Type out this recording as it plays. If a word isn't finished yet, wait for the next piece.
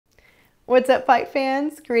What's up, fight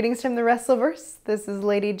fans? Greetings from the Wrestleverse. This is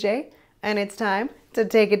Lady J, and it's time to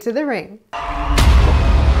take it to the ring.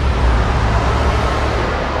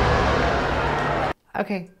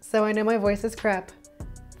 Okay, so I know my voice is crap.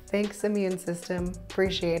 Thanks, immune system.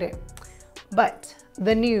 Appreciate it. But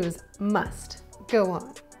the news must go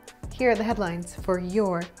on. Here are the headlines for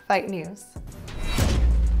your fight news.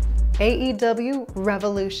 AEW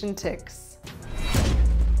Revolution Tix.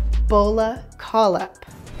 BOLA Call Up.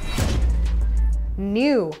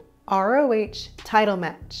 New ROH Title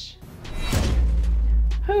Match.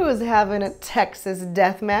 Who's having a Texas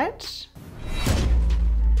death match?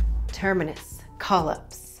 Terminus Call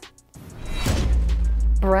Ups.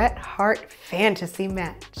 Bret Hart Fantasy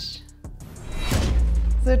Match.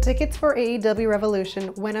 So tickets for AEW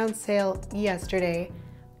Revolution went on sale yesterday,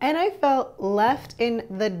 and I felt left in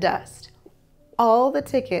the dust. All the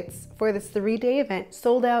tickets for this 3-day event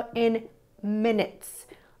sold out in minutes.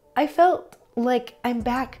 I felt like I'm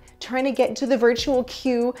back trying to get into the virtual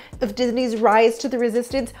queue of Disney's Rise to the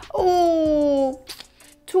Resistance. Oh,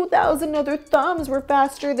 2,000 other thumbs were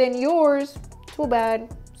faster than yours. Too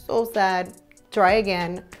bad, so sad. Try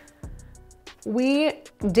again. We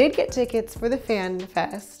did get tickets for the Fan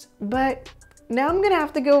Fest, but now I'm gonna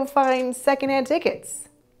have to go find secondhand tickets.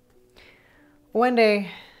 One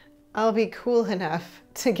day, I'll be cool enough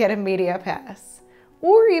to get a media pass,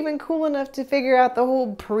 or even cool enough to figure out the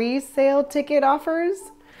whole pre-sale ticket offers.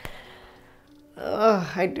 Ugh,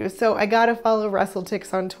 I gotta follow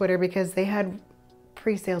WrestleTix on Twitter because they had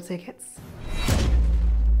pre-sale tickets.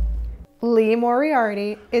 Lee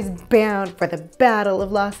Moriarty is bound for the Battle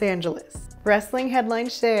of Los Angeles. Wrestling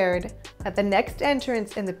headlines shared that the next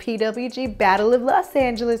entrance in the PWG Battle of Los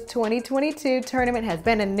Angeles 2022 tournament has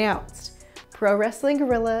been announced. Pro Wrestling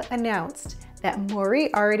Guerrilla announced that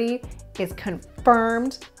Moriarty is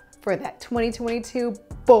confirmed for that 2022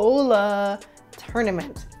 BOLA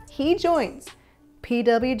tournament. He joins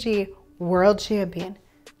PWG World Champion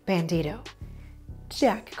Bandito,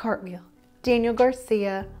 Jack Cartwheel, Daniel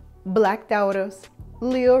Garcia, Black Dauros,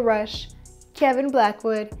 Leo Rush, Kevin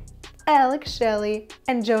Blackwood, Alex Shelley,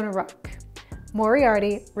 and Jonah Rock.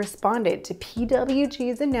 Moriarty responded to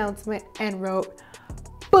PWG's announcement and wrote,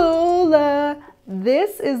 "BOLA,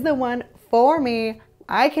 this is the one for me.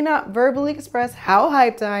 I cannot verbally express how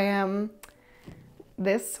hyped I am."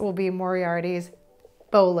 This will be Moriarty's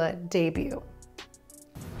BOLA debut.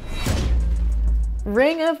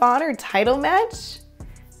 Ring of Honor title match?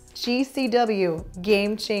 GCW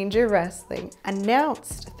Game Changer Wrestling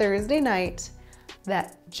announced Thursday night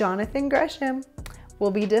that Jonathan Gresham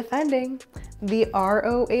will be defending the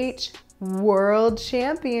ROH World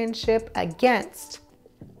Championship against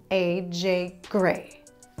AJ Gray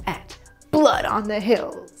at Blood on the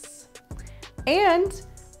Hills, and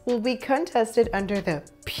will be contested under the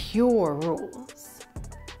Pure Rules.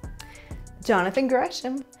 Jonathan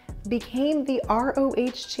Gresham became the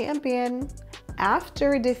ROH champion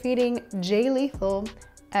after defeating Jay Lethal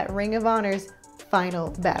at Ring of Honor's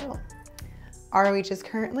Final Battle. ROH is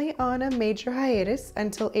currently on a major hiatus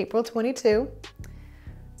until April 22.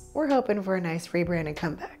 We're hoping for a nice rebrand and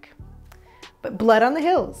comeback. But Blood on the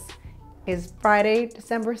Hills is Friday,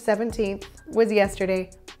 December 17th, was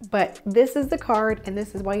yesterday, but this is the card, and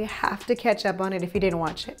this is why you have to catch up on it if you didn't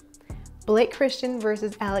watch it. Blake Christian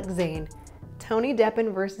versus Alex Zane, Tony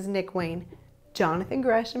Deppen versus Nick Wayne, Jonathan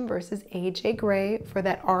Gresham versus AJ Gray for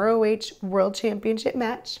that ROH World Championship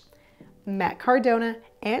match, Matt Cardona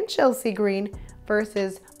and Chelsea Green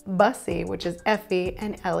versus Bussy, which is Effie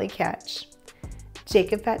and Ellie Catch,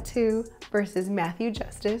 Jacob Fatu versus Matthew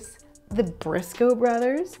Justice, the Briscoe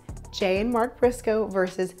brothers, Jay and Mark Briscoe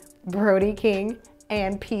versus Brody King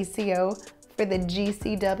and PCO for the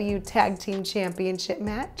GCW Tag Team Championship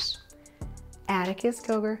match, Atticus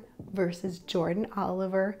Cogar versus Jordan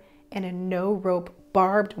Oliver in a no-rope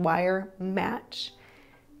barbed wire match.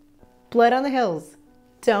 Blood on the Hills.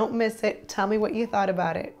 Don't miss it. Tell me what you thought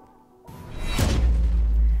about it.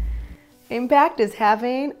 Impact is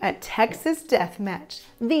having a Texas death match.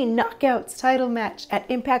 The Knockouts title match at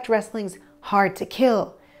Impact Wrestling's Hard to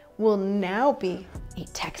Kill will now be a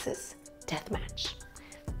Texas death match.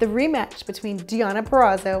 The rematch between Deonna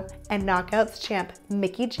Purrazzo and Knockouts champ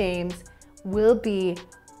Mickie James will be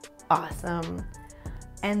awesome.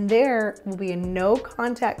 And there will be a no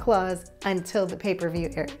contact clause until the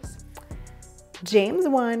pay-per-view airs. James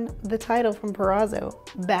won the title from Purrazzo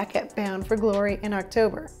back at Bound for Glory in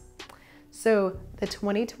October. So the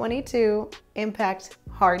 2022 Impact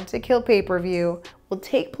Hard to Kill pay-per-view will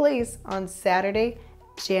take place on Saturday,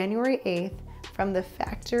 January 8th from the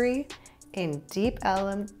factory in Deep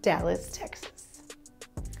Ellum, Dallas, Texas.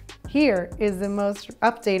 Here is the most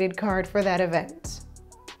updated card for that event.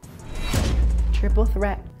 Triple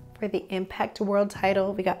threat for the Impact World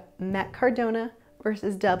title. We got Matt Cardona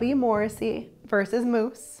versus W. Morrissey versus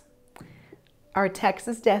Moose. Our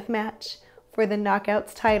Texas Death Match for the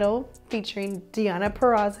Knockouts title featuring Deonna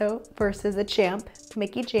Purrazzo versus the champ,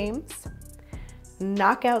 Mickie James.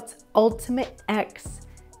 Knockouts Ultimate X,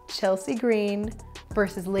 Chelsea Green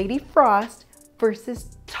versus Lady Frost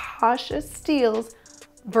versus Tasha Steelz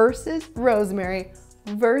versus Rosemary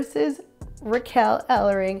versus Raquel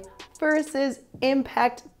Ellering versus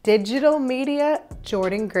Impact Digital Media,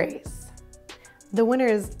 Jordynne Grace. The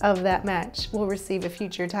winners of that match will receive a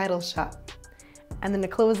future title shot. And then to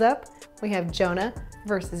close up, we have Jonah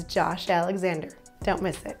versus Josh Alexander. Don't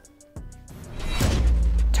miss it.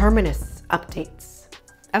 Terminus updates.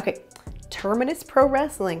 Okay, Terminus Pro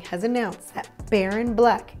Wrestling has announced that Baron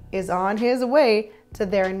Black is on his way to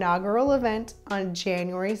their inaugural event on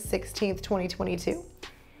January 16th, 2022.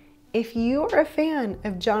 If you are a fan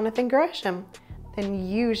of Jonathan Gresham, then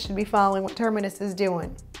you should be following what Terminus is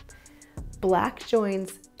doing. Black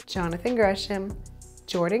joins Jonathan Gresham,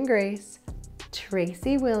 Jordynne Grace,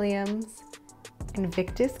 Tracy Williams,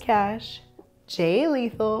 Invictus Cash, Jay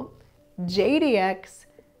Lethal, JDX,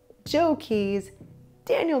 Joe Keys,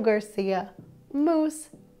 Daniel Garcia, Moose,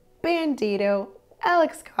 Bandito,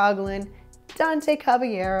 Alex Coughlin, Dante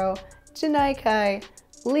Caballero, Janai Kai,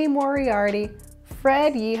 Lee Moriarty,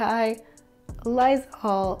 Fred Yehai, Eliza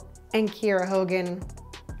Hall, and Kiera Hogan.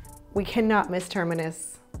 We cannot miss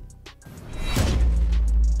Terminus.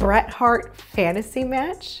 Bret Hart fantasy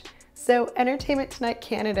match. So Entertainment Tonight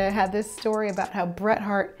Canada had this story about how Bret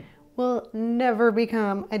Hart will never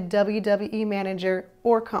become a WWE manager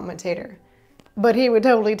or commentator, but he would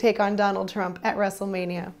totally take on Donald Trump at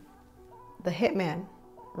WrestleMania. The Hitman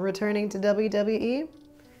returning to WWE.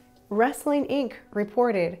 Wrestling Inc.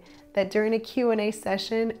 reported that during a Q&A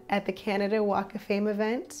session at the Canada Walk of Fame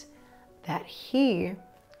event, that he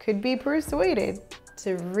could be persuaded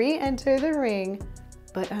to re-enter the ring,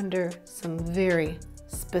 but under some very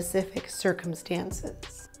specific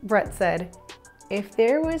circumstances. Bret said, if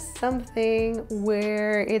there was something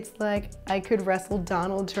where it's like I could wrestle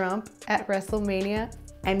Donald Trump at WrestleMania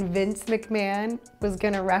and Vince McMahon was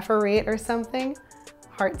gonna referee it or something,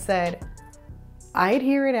 Hart said, I'd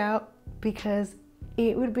hear it out because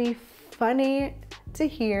it would be funny to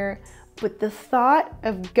hear, but the thought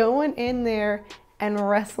of going in there and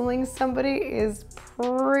wrestling somebody is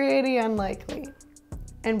pretty unlikely.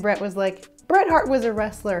 And Bret was like, Bret Hart was a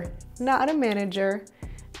wrestler, not a manager,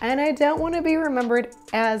 and I don't want to be remembered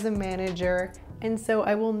as a manager, and so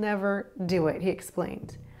I will never do it, he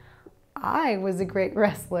explained. I was a great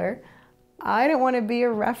wrestler. I don't want to be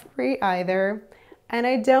a referee either, and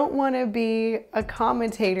I don't want to be a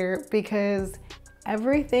commentator because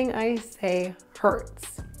everything I say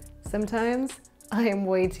hurts. Sometimes I am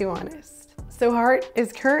way too honest. So Hart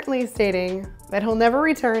is currently stating that he'll never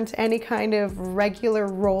return to any kind of regular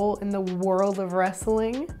role in the world of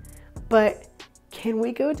wrestling, but can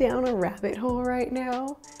we go down a rabbit hole right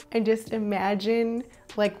now and just imagine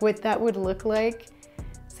like what that would look like?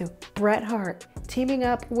 So Bret Hart teaming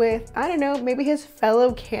up with, I don't know, maybe his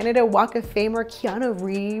fellow Canada Walk of Famer Keanu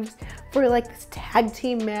Reeves for like this tag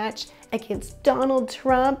team match against Donald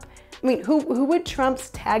Trump. I mean, who would Trump's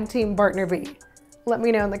tag team partner be? Let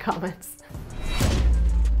me know in the comments.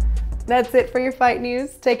 That's it for your fight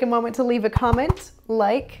news. Take a moment to leave a comment,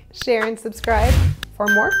 like, share, and subscribe. For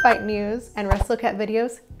more fight news and WrestleCat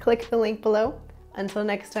videos, click the link below. Until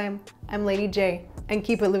next time, I'm Lady J, and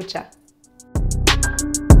keep it lucha.